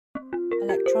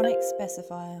Electronics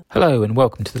Specifier. Hello and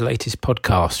welcome to the latest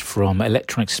podcast from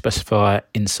Electronics Specifier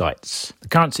Insights. The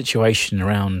current situation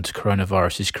around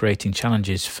coronavirus is creating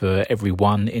challenges for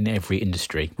everyone in every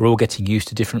industry. We're all getting used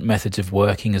to different methods of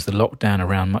working as the lockdown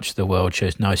around much of the world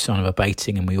shows no sign of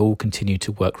abating and we all continue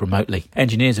to work remotely.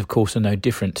 Engineers, of course, are no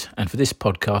different, and for this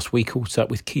podcast we caught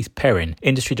up with Keith Perrin,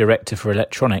 Industry Director for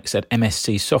Electronics at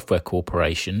MSC Software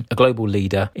Corporation, a global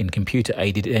leader in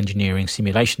computer-aided engineering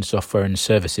simulation software and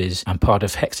services and part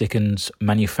of Hexagon's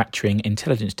Manufacturing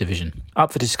Intelligence division.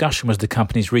 Up for discussion was the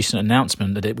company's recent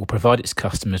announcement that it will provide its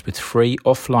customers with free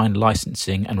offline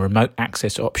licensing and remote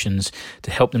access options to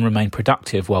help them remain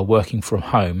productive while working from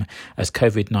home as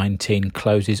COVID-19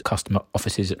 closes customer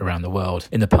offices around the world.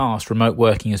 In the past, remote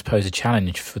working has posed a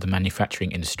challenge for the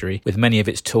manufacturing industry, with many of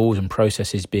its tools and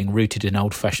processes being rooted in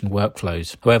old-fashioned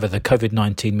workflows. However, the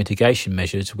COVID-19 mitigation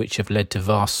measures, which have led to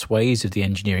vast swathes of the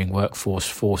engineering workforce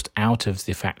forced out of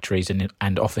the factories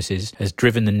and offices, has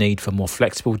driven the need for more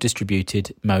flexible,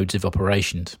 distributed modes of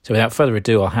operations. So without further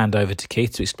ado, I'll hand over to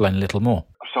Keith to explain a little more.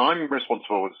 So I'm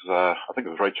responsible, as I think it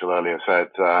was Rachel earlier said,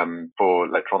 for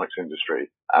electronics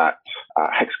industry at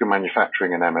Hexagon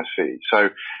Manufacturing and MSC. So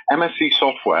MSC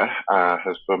Software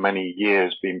has for many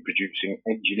years been producing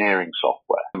engineering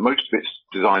software. Most of it's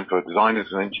designed for designers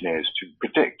and engineers to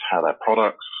predict how their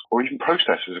products or even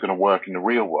processes are going to work in the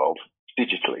real world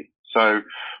digitally. So,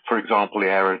 for example, the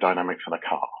aerodynamics on a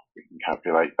car. We can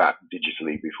calculate that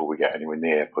digitally before we get anywhere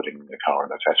near putting the car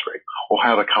in a test rig. Or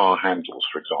how the car handles,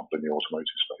 for example, in the automotive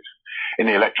space. In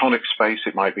the electronic space,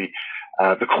 it might be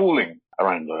the cooling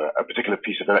around a particular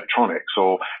piece of electronics,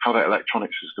 or how that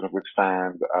electronics is going to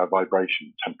withstand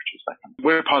vibration, temperatures, that kind of thing.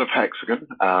 We're part of Hexagon,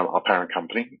 our parent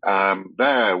company.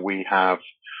 There we have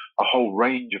a whole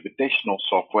range of additional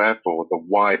software for the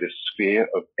wider sphere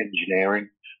of engineering,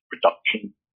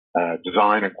 production,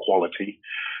 design and quality,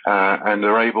 and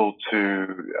they're able to,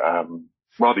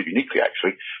 rather uniquely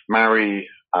actually, marry,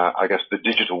 the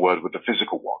digital world with the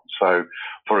physical one. So,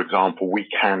 for example, we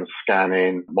can scan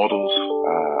in models,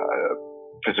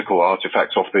 physical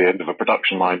artifacts off the end of a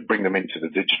production line, bring them into the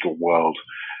digital world,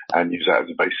 and use that as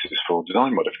a basis for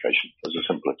design modification, as a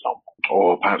simple example,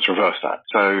 or perhaps reverse that.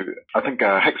 So I think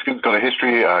Hexagon's got a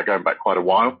history going back quite a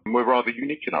while, and we're rather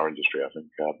unique in our industry, I think,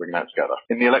 bringing that together.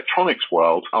 In the electronics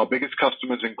world, our biggest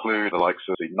customers include the likes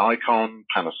of the Nikon,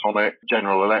 Panasonic,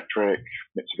 General Electric,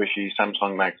 Mitsubishi,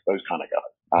 Samsung, Max, those kind of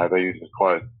guys. They use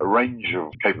quite a range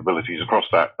of capabilities across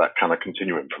that kind of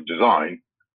continuum from design,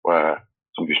 where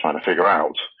somebody's trying to figure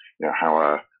out, how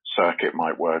a circuit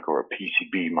might work or a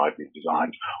PCB might be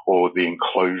designed, or the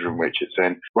enclosure in which it's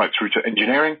in, right through to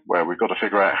engineering, where we've got to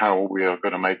figure out how we are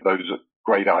going to make those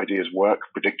great ideas work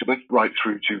predictably, right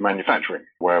through to manufacturing,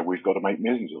 where we've got to make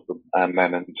millions of them, and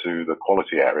then into the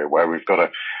quality area, where we've got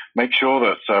to make sure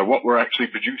that what we're actually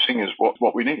producing is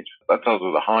what we need. That tells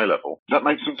us at a high level. Does that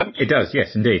make some sense? It does,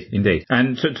 yes, indeed.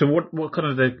 And so what kind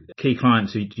of the key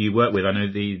clients do you work with? I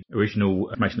know the original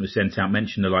information that was sent out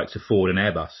mentioned the likes of Ford and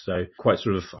Airbus, so quite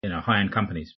sort of high-end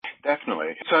companies.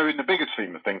 Definitely. So in the bigger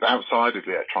scheme of things, outside of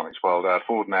the electronics world,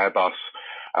 Ford and Airbus,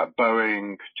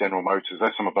 Boeing, General Motors,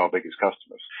 they're some of our biggest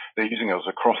customers. They're using us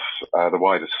across the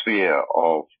wider sphere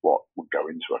of what would go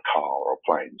into a car or a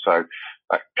plane. So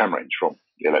that can range from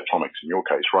the electronics in your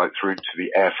case right through to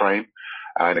the airframe.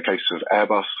 In the case of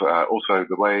Airbus, also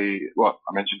the way,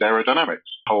 I mentioned aerodynamics,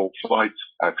 whole flight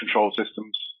control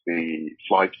systems, the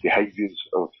flight behaviors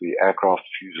of the aircraft,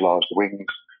 fuselage, the wings,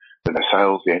 the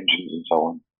nacelles, the engines and so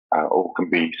on, all can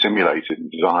be simulated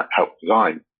and help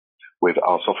design with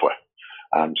our software.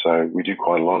 So we do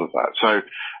quite a lot of that. So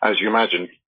as you imagine,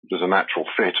 there's a natural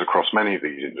fit across many of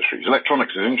these industries.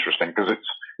 Electronics is interesting because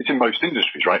it's in most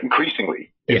industries, right?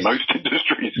 Increasingly in most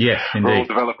industries. Yes, indeed. We're all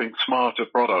developing smarter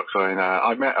products.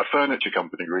 I met a furniture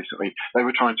company recently. They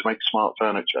were trying to make smart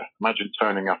furniture. Imagine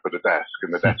turning up at a desk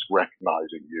and the desk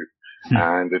recognizing you,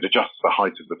 and it adjusts the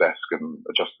height of the desk and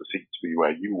adjusts the seat to be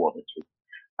where you want it to.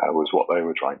 Was what they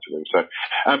were trying to do. So,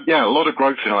 a lot of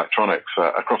growth in electronics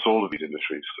across all of these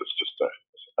industries. It's just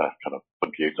a kind of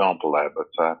funky example there,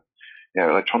 but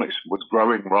electronics was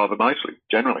growing rather nicely,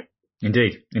 generally.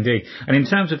 Indeed. And in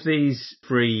terms of these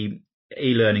free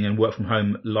e-learning and work from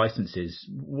home licenses,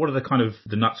 what are the kind of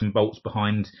the nuts and bolts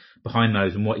behind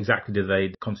those, and what exactly do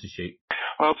they constitute?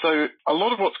 Well, so a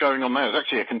lot of what's going on there is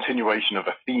actually a continuation of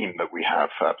a theme that we have,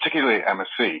 particularly at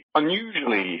MSC.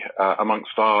 Unusually,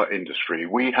 amongst our industry,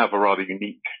 we have a rather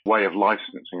unique way of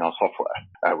licensing our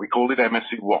software. We call it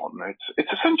MSC One. It's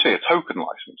essentially a token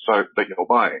license that you're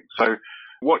buying. So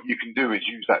what you can do is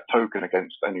use that token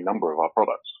against any number of our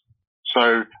products.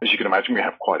 So as you can imagine, we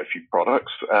have quite a few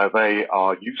products. They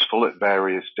are useful at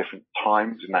various different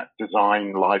times in that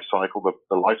design life cycle,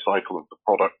 the life cycle of the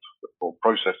product or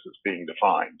process that's being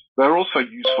defined. They're also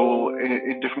useful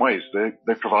in different ways.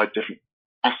 They provide different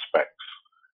aspects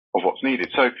of what's needed.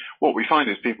 So what we find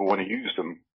is people want to use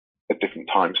them at different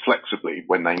times flexibly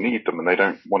when they need them, and they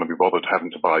don't want to be bothered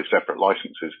having to buy separate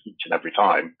licenses each and every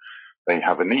time they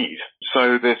have a need.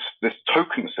 So this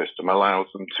token system allows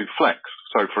them to flex.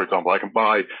 So for example, I can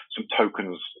buy some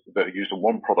tokens that are used on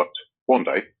one product one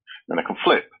day, and I can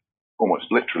flip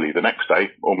almost literally the next day,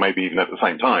 or maybe even at the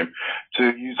same time, to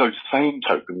use those same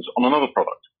tokens on another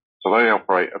product. So they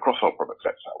operate across our product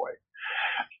sets that way.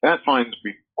 That finds to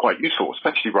be quite useful,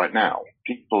 especially right now.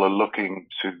 People are looking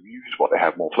to use what they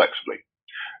have more flexibly.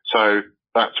 So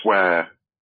that's where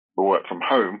the work from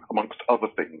home, amongst other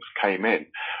things, came in.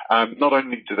 Not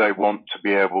only do they want to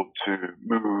be able to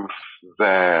move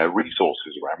their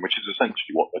resources around, which is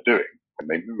essentially what they're doing when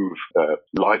they move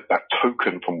like that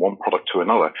token from one product to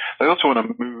another, they also want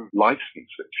to move license,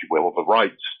 if you will, the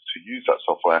rights to use that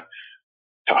software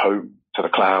to home, to the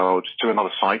cloud, to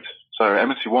another site. So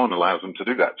MSC One allows them to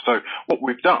do that. So what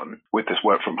we've done with this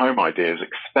work from home idea is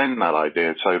extend that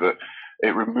idea so that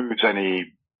it removes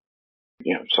any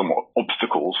somewhat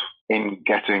obstacles in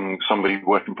getting somebody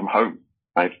working from home.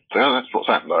 Right? So that's what's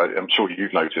happened. I'm sure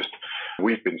you've noticed.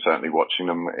 We've been certainly watching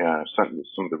them, certainly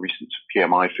some of the recent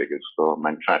PMI figures for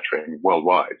manufacturing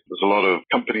worldwide. There's a lot of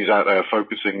companies out there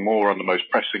focusing more on the most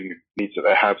pressing needs that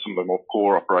they have, some of the more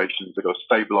core operations. They've got to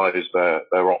stabilize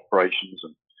their operations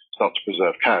and start to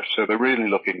preserve cash. So they're really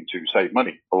looking to save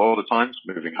money. A lot of the times,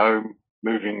 moving home,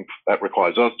 that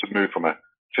requires us to move from a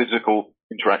physical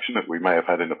interaction that we may have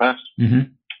had in the past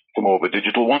to more of a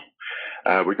digital one.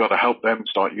 We've got to help them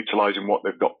start utilizing what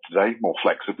they've got today more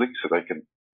flexibly so they can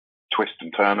twist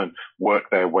and turn and work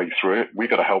their way through it. We've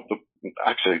got to help them.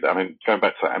 Actually, going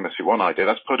back to that MSC One idea,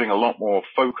 that's putting a lot more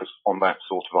focus on that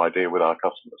sort of idea with our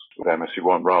customers with MSC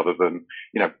One rather than,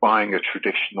 buying a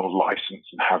traditional license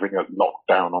and having it locked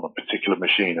down on a particular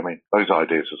machine. Those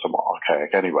ideas are somewhat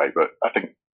archaic anyway, but I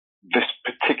think this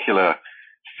particular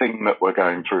thing that we're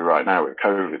going through right now with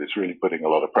COVID is really putting a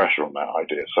lot of pressure on that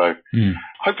idea. So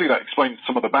hopefully that explains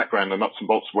some of the background and nuts and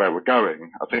bolts of where we're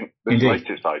going. I think the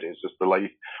latest idea is just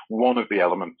one of the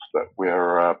elements that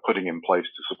we're putting in place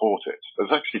to support it.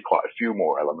 There's actually quite a few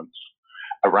more elements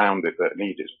around it that are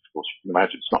needed. Of course, you can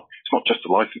imagine it's not just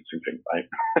a licensing thing, right?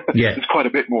 Yeah. There's quite a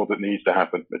bit more that needs to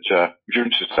happen, which if you're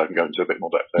interested, I can go into a bit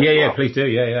more depth there. Yeah, please do.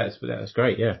 Yeah, that's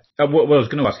great. Yeah. What I was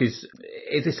going to ask is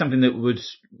this something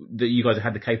that you guys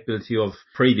had the capability of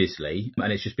previously,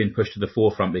 and it's just been pushed to the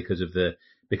forefront because of the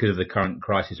current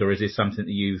crisis, or is this something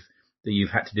that you've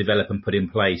had to develop and put in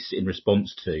place in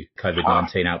response to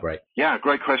COVID-19 outbreak? Yeah,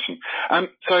 great question.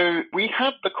 So we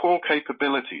had the core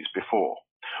capabilities before.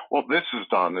 What this has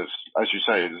done is, as you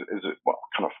say,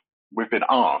 we've been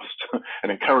asked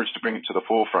and encouraged to bring it to the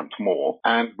forefront more,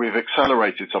 and we've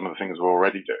accelerated some of the things we're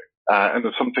already doing. And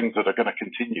there's some things that are going to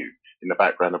continue in the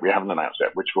background that we haven't announced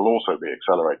yet, which will also be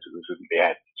accelerated. This isn't the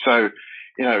end. So,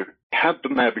 had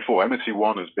them there before. MSC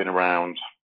One has been around,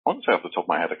 I want to say off the top of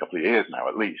my head, a couple of years now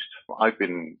at least. I've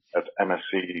been at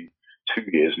MSC 2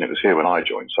 years, and it was here when I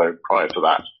joined. So prior to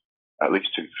that, at least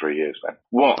 2-3 years then.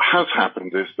 What has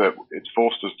happened is that it's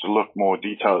forced us to look more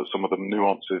detailed at some of the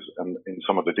nuances and in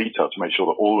some of the detail to make sure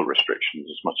that all the restrictions,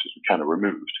 as much as we can, are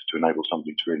removed to enable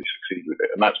somebody to really succeed with it.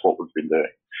 And that's what we've been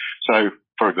doing. So,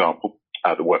 for example,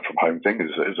 the work from home thing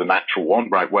is a natural one,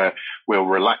 right, where we'll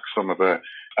relax some of the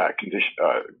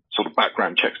sort of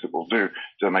background checks that we'll do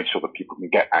to make sure that people can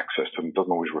get access to them. It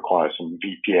doesn't always require some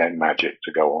VPN magic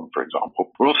to go on, for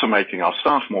example. We're also making our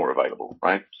staff more available,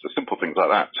 right? So simple things like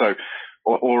that. So,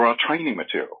 or our training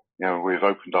material. We've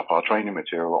opened up our training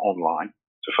material online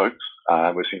to folks.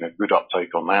 We've seen a good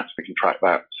uptake on that. We can track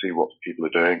that, see what people are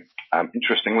doing.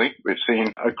 Interestingly, we've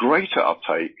seen a greater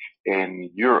uptake in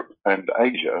Europe and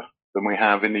Asia than we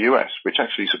have in the US, which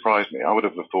actually surprised me. I would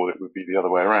have thought it would be the other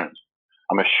way around.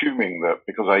 I'm assuming that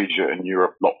because Asia and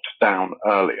Europe locked down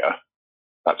earlier,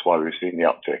 that's why we've seen the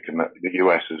uptick, and that the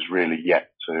US has really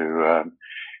yet to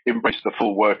embrace the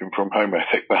full working from home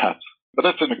ethic, perhaps. But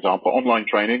that's an example. Online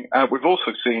training. We've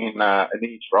also seen a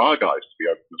need for our guys to be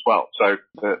open as well. So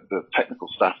the technical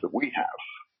staff that we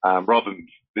have, rather than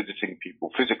visiting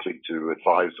people physically to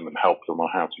advise them and help them on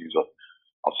how to use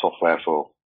our software for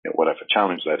whatever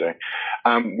challenge they're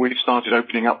doing, we've started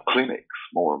opening up clinics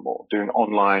more and more, doing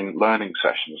online learning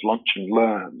sessions, lunch and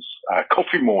learns,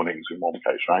 coffee mornings in one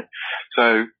case, right?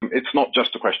 So it's not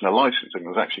just a question of licensing.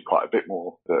 There's actually quite a bit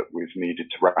more that we've needed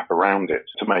to wrap around it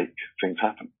to make things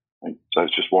happen. Right? So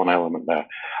it's just one element there.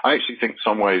 I actually think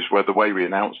some ways where the way we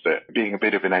announced it, being a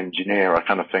bit of an engineer, I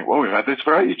kind of think, well, we've had this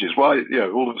for ages. Why,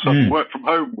 all of a sudden work from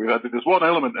home, we've had this one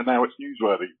element and now it's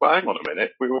newsworthy. Well, hang on a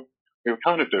minute. We were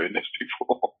kind of doing this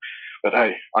before. But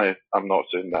hey, I'm not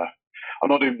in the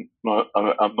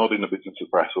business of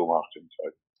press or marketing,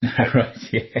 so. Right,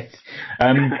 yes.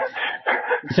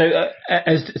 So,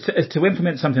 as to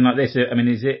implement something like this, I mean,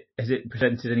 has it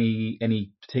presented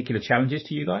any particular challenges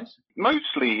to you guys?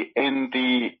 Mostly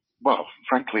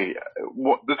frankly,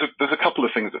 there's a couple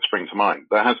of things that spring to mind.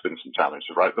 There has been some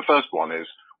challenges, right? The first one is,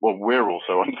 well, we're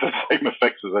also under the same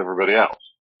effects as everybody else.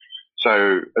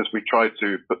 So as we try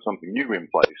to put something new in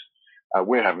place,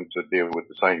 we're having to deal with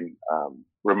the same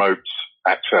remote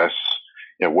access,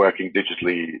 working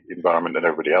digitally environment that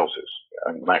everybody else is.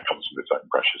 And that comes with its own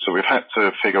pressure. So we've had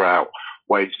to figure out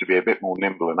ways to be a bit more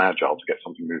nimble and agile to get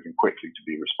something moving quickly to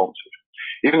be responsive.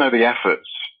 Even though the efforts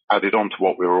added on to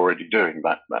what we were already doing,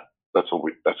 that's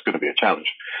going to be a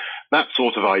challenge. That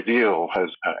sort of ideal has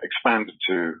expanded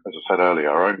to, as I said earlier,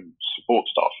 our own support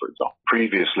staff, for example.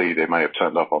 Previously, they may have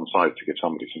turned up on site to give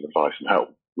somebody some advice and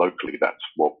help. Locally, that's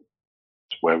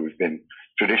where we've been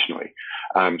traditionally.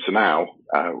 So now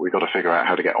we've got to figure out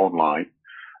how to get online,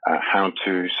 how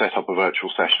to set up a virtual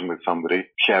session with somebody,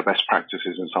 share best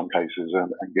practices in some cases,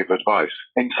 and give advice.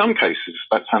 In some cases,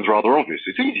 that sounds rather obvious.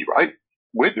 It's easy, right?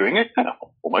 We're doing it now.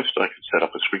 Almost. I could set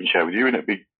up a screen share with you and it'd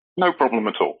be no problem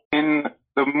at all. In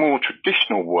the more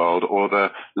traditional world or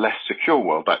the less secure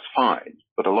world, that's fine.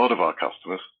 But a lot of our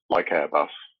customers, like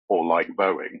Airbus or like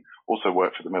Boeing, also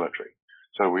work for the military.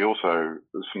 So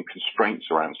there's some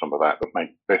constraints around some of that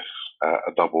make this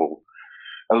a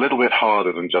little bit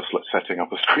harder than just setting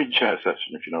up a screen share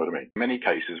session, if you know what I mean. In many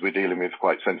cases, we're dealing with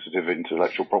quite sensitive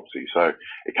intellectual property, so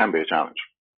it can be a challenge.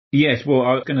 Yes, well,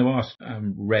 I was going to ask,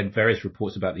 read various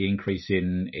reports about the increase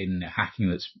in hacking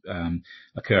that's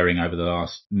occurring over the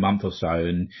last month or so,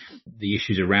 and the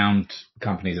issues around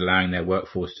companies allowing their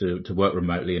workforce to work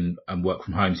remotely and work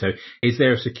from home. So is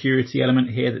there a security element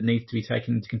here that needs to be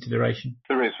taken into consideration?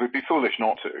 There is. We'd be foolish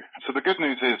not to. So the good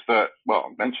news is that,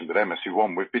 well, I mentioned with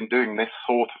MSC1, we've been doing this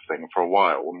sort of thing for a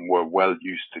while, and we're well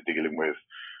used to dealing with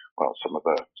some of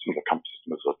the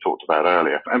customers I've talked about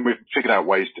earlier, and we've figured out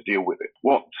ways to deal with it.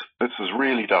 What this has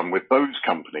really done with those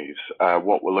companies,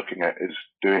 what we're looking at is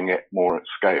doing it more at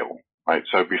scale, right?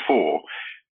 So before,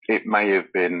 it may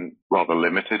have been rather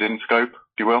limited in scope,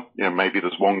 if you will. Maybe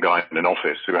there's one guy in an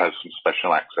office who has some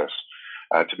special access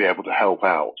to be able to help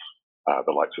out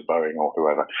the likes of Boeing or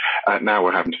whoever. Now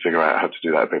we're having to figure out how to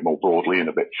do that a bit more broadly and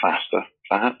a bit faster,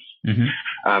 perhaps.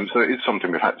 Mm-hmm. So it is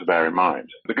something we've had to bear in mind.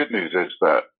 The good news is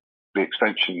that the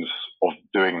extensions of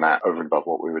doing that over and above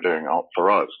what we were doing are, for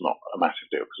us, not a massive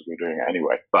deal because we're doing it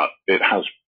anyway. But it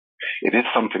is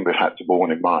something we've had to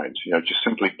bear in mind. Just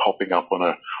simply popping up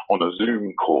on a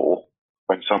Zoom call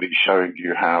when somebody's showing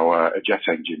you how a jet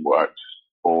engine works,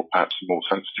 or perhaps more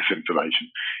sensitive information,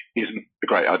 isn't a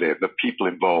great idea. The people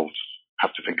involved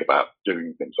have to think about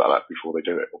doing things like that before they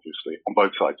do it, obviously, on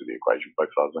both sides of the equation, both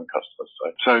sides and customers.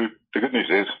 So the good news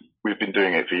is we've been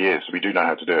doing it for years, so we do know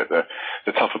how to do it.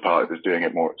 The tougher part is doing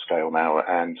it more at scale now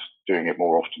and doing it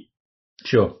more often.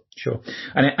 Sure.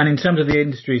 And in terms of the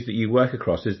industries that you work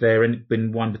across, has there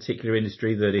been one particular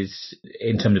industry that is,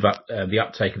 in terms of the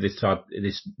uptake of this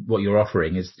what you're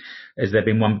offering, has there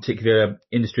been one particular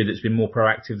industry that's been more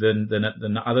proactive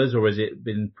than others, or has it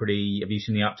been have you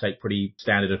seen the uptake pretty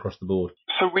standard across the board?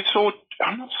 So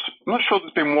I'm not sure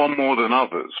there's been one more than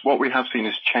others. What we have seen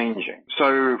is changing.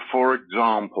 So, for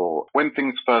example, when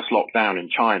things first locked down in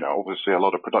China, obviously a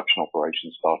lot of production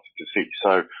operations started to cease.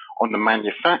 So on the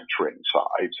manufacturing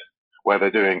side, where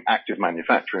they're doing active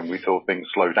manufacturing, we saw things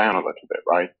slow down a little bit,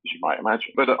 right, as you might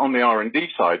imagine. But on the R&D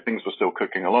side, things were still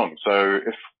cooking along. So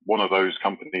if one of those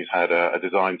companies had a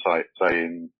design site, say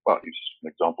in, use an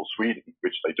example, Sweden,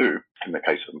 which they do, in the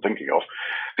case I'm thinking of,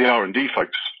 the R&D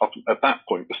folks up at that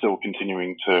point were still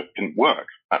continuing to work.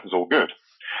 That was all good.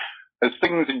 As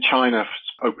things in China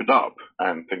opened up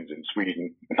and things in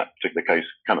Sweden, in that particular case,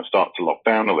 kind of start to lock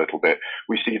down a little bit,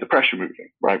 we see the pressure moving,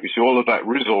 right? We see all of that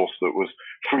resource that was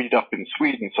freed up in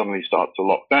Sweden suddenly start to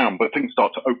lock down, but things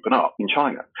start to open up in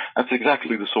China. That's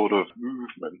exactly the sort of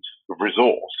movement of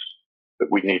resource that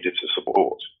we needed to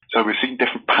support. So we've seen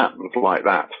different patterns like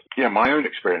that. Yeah, my own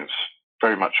experience,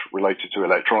 very much related to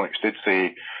electronics, did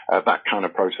see that kind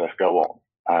of process go on.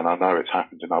 And I know it's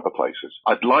happened in other places.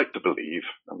 I'd like to believe,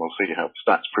 and we'll see how the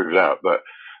stats prove it out, that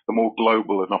the more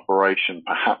global an operation,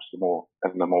 perhaps the more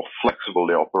flexible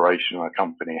the operation a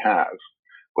company has,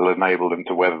 will enable them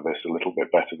to weather this a little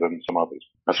bit better than some others.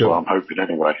 That's Sure. what I'm hoping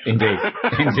anyway. Indeed,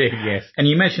 yes. And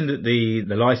you mentioned that the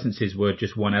licenses were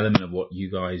just one element of what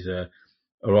you guys are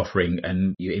offering,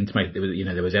 and you intimated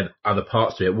there was other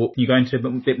parts to it. Can you go into a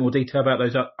bit more detail about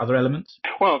those other elements?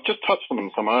 Well, I've just touched on them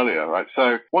some earlier, right?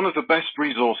 So one of the best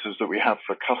resources that we have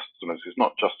for customers is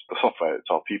not just the software,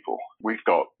 it's our people. We've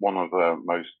got one of the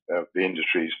the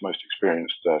industry's most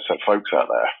experienced set of folks out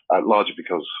there, largely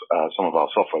because some of our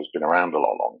software has been around a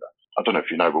lot longer. I don't know if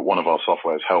you know, but one of our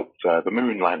softwares helped the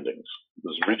moon landings. It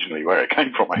was originally where it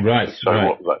came from. Right. So right.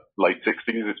 What was that, late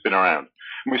 60s? It's been around.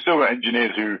 And we've still got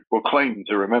engineers who will claim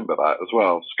to remember that as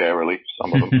well, scarily,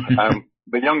 some of them.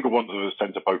 The younger ones of us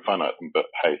tend to poke fun at them, but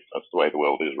hey, that's the way the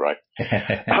world is, right? There's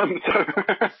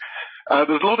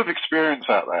a lot of experience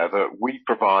out there that we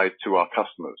provide to our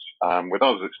customers. With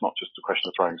us, it's not just a question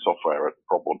of throwing software at the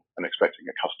problem and expecting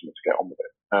a customer to get on with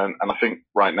it. And I think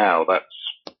right now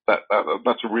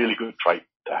that's a really good trait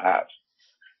to have,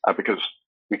 because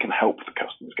we can help the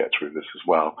customers get through this as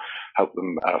well, help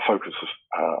them focus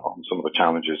on some of the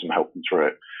challenges and help them through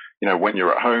it. When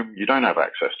you're at home, you don't have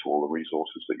access to all the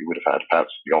resources that you would have had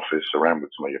perhaps in the office around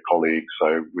with some of your colleagues.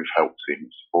 So we've helped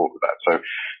teams support with that. So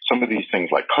some of these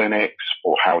things like clinics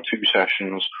or how-to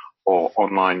sessions or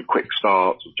online quick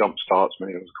starts or jump starts,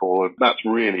 many of us call it, that's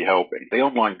really helping. The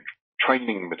online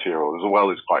training material as well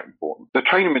is quite important. The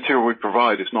training material we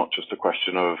provide is not just a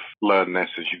question of learn this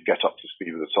as you get up to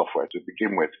speed with the software to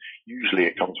begin with. Usually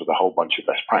it comes with a whole bunch of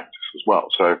best practice as well.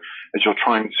 So as you're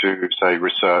trying to, say,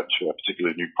 research a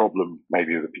particular new problem,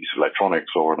 maybe with a piece of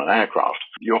electronics or on an aircraft,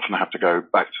 you often have to go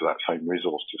back to that same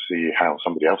resource to see how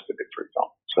somebody else did it, for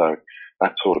example. So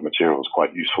that sort of material is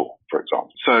quite useful, for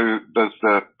example. So there's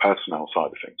the personnel side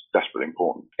of things, desperately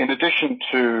important. In addition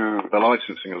to the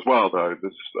licensing as well, though,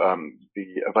 there's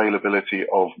the availability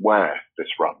of where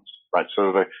this runs, right?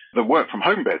 So the work from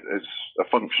home bit is a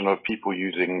function of people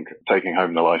taking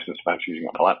home the license, perhaps using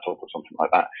it on a laptop or something like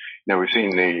that. We've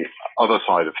seen the other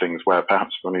side of things where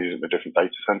perhaps we're using a different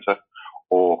data center,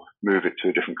 or move it to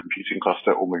a different computing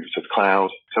cluster, or move it to the cloud.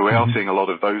 So we are seeing a lot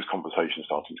of those conversations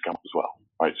starting to come up as well,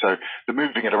 right? So the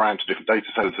moving it around to different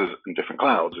data centers and different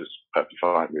clouds is perfectly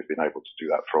fine. We've been able to do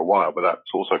that for a while, but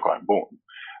that's also quite important,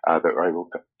 that we're able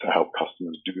to help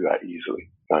customers do that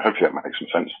easily. So hopefully that makes some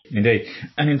sense. Indeed.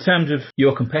 And in terms of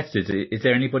your competitors, is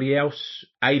there anybody else?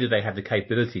 Do they have the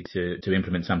capability to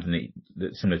implement something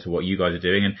that's similar to what you guys are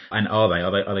doing? And are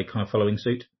they kind of following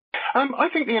suit? I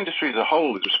think the industry as a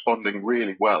whole is responding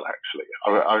really well, actually.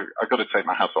 I've got to take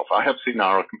my hat off. I have seen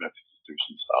our competitors do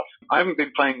some stuff. I haven't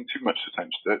been paying too much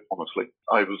attention to it, honestly.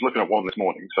 I was looking at one this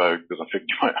morning, because I figured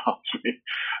you might ask me.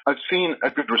 I've seen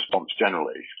a good response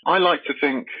generally. I like to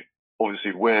think,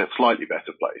 obviously, we're slightly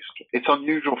better placed. It's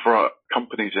unusual for our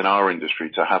companies in our industry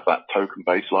to have that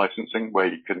token-based licensing where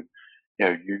you can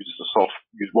use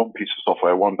one piece of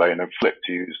software one day and then flip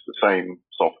to use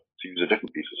use a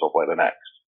different piece of software the next.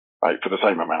 Right, for the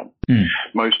same amount.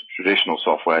 Most traditional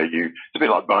software, it's a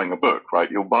bit like buying a book, right?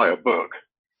 You'll buy a book.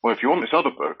 Well, if you want this other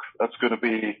book, that's going to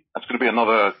be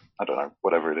another, I don't know,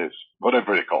 whatever it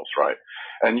costs, right?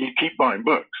 And you keep buying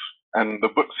books, and the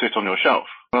books sit on your shelf.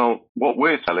 Well, what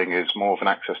we're selling is more of an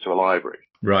access to a library,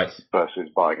 right, versus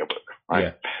buying a book, right?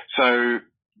 Yeah. So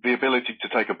the ability to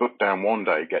take a book down one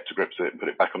day, get to grips with it, and put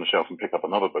it back on the shelf and pick up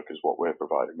another book is what we're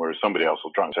providing, whereas somebody else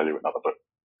will try and sell you another book.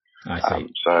 I see.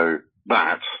 So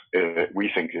that we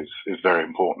think is a very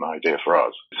important idea for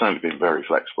us. It's only been very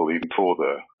flexible even for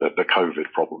the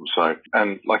COVID problem. So,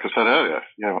 and like I said earlier,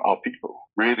 our people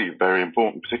really very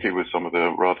important, particularly with some of the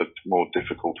rather more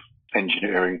difficult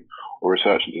engineering or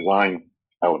research and design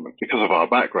elements. Because of our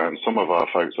background, some of our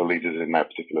folks are leaders in their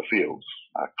particular fields.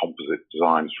 Composite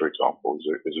designs, for example, is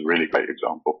a really great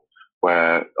example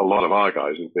where a lot of our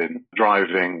guys have been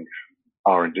driving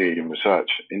R&D and research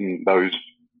in those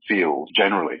fields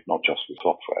generally, not just with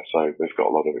software. So they've got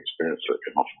a lot of experience that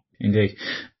can offer. Indeed.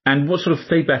 And what sort of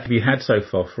feedback have you had so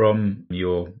far from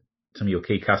some of your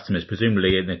key customers?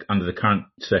 Presumably, under the current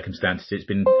circumstances, it's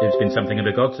been something of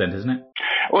a godsend, hasn't it?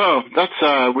 Well, that's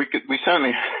we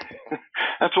certainly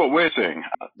that's what we're seeing.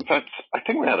 In fact, I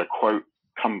think we had a quote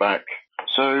come back.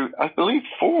 So I believe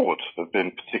Ford have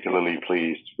been particularly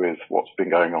pleased with what's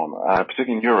been going on,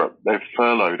 particularly in Europe. They've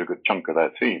furloughed a good chunk of their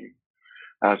team.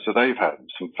 So they've had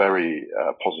some very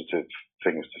positive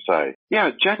things to say.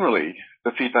 Yeah, generally,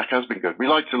 the feedback has been good. We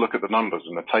like to look at the numbers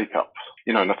and the take-up.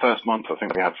 In the first month, I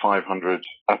think we had 500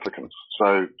 applicants.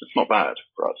 So it's not bad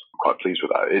for us. I'm quite pleased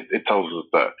with that. It tells us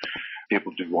that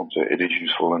people do want it. It is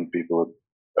useful and people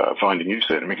are finding use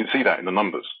of it. And we can see that in the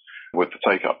numbers. with the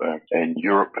take-up there in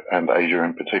Europe and Asia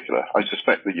in particular. I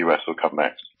suspect the US will come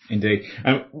next. Indeed.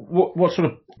 And what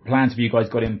sort of plans have you guys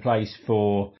got in place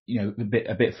for,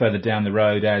 a bit further down the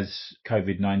road as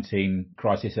COVID-19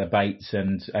 crisis abates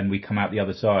and we come out the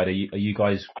other side? Are you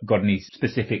guys got any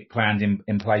specific plans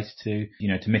in place to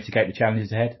mitigate the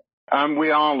challenges ahead?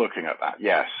 We are looking at that,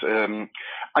 yes.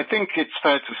 I think it's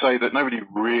fair to say that nobody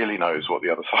really knows what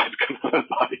the other side's going to look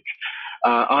like.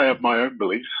 I have my own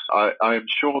beliefs. I am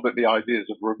sure that the ideas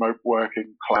of remote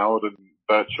working, cloud and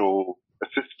virtual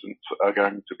assistants are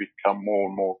going to become more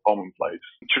and more commonplace.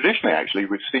 Traditionally, actually,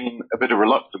 we've seen a bit of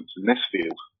reluctance in this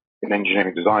field, in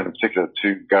engineering design in particular,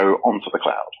 to go onto the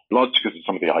cloud, largely because of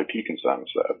some of the IP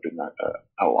concerns that have been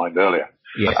outlined earlier.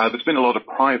 Yes. There's been a lot of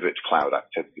private cloud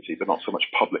activity, but not so much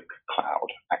public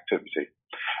cloud activity.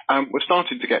 We're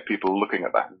starting to get people looking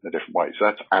at that in a different way. So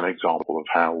that's an example of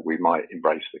how we might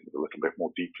embrace things a little bit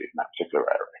more deeply in that particular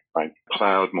area, right?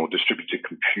 Cloud, more distributed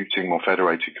computing, more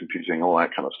federated computing, all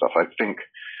that kind of stuff. I think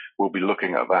we'll be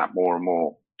looking at that more and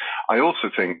more. I also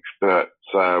think that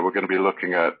we're going to be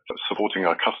looking at supporting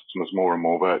our customers more and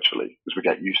more virtually as we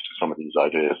get used to some of these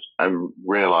ideas and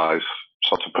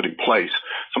start to put in place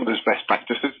some of those best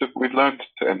practices that we've learned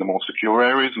in the more secure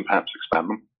areas and perhaps expand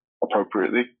them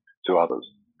appropriately to others.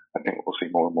 I think we'll see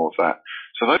more and more of that.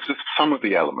 So those are some of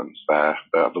the elements there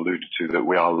that I've alluded to that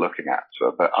we are looking at,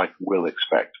 that I will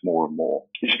expect more and more.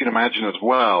 As you can imagine as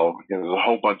well, there's a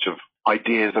whole bunch of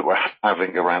ideas that we're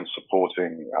having around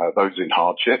supporting those in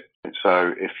hardship.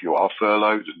 So if you are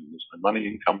furloughed and there's no money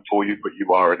income for you, but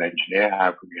you are an engineer,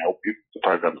 how can we help you? The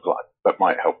programs like that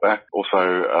might help there.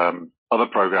 Also, other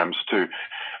programs to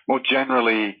more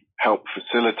generally help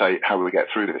facilitate how we get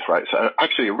through this, right? So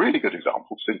actually a really good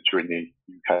example, since you're in the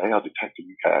UK, I detect a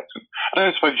UK accent. I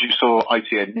don't suppose you saw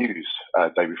ITN News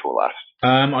day before last.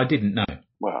 I didn't know.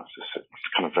 Well, it's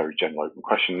kind of very general open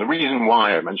question. The reason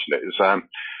why I mentioned it is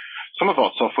some of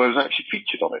our software was actually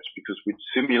featured on it because we'd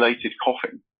simulated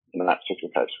coughing in that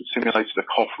particular case. We simulated a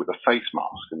cough with a face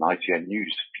mask, and ITN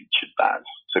News featured that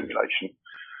simulation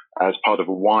as part of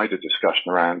a wider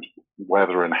discussion around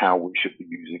whether and how we should be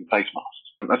using face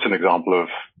masks. And that's an example of,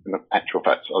 in actual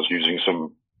fact, I was using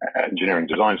some engineering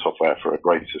design software for a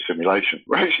greater simulation.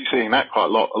 We're actually seeing that quite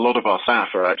a lot. A lot of our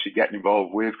staff are actually getting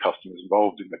involved with customers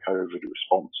involved in the COVID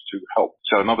response to help.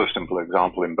 So another simple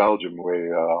example in Belgium,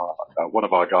 one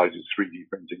of our guys is 3D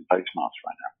printing face masks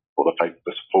right now for the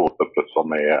support that puts on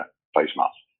the face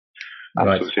mask.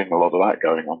 Right. So we're seeing a lot of that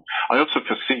going on. I also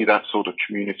foresee that sort of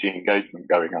community engagement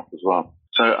going up as well.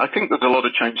 So I think there's a lot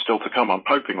of change still to come. I'm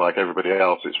hoping, like everybody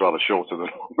else, it's rather shorter than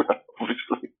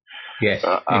obviously. Yes,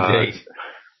 indeed.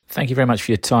 Thank you very much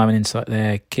for your time and insight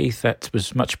there, Keith. That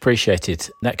was much appreciated.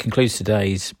 That concludes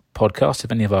today's podcast.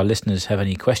 If any of our listeners have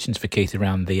any questions for Keith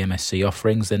around the MSc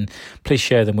offerings, then please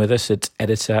share them with us at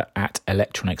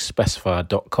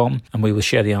editor@electronicspecifier.com, and we will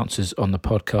share the answers on the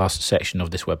podcast section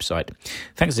of this website.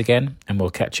 Thanks again, and we'll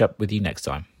catch up with you next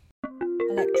time.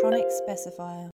 Electronic Specifier.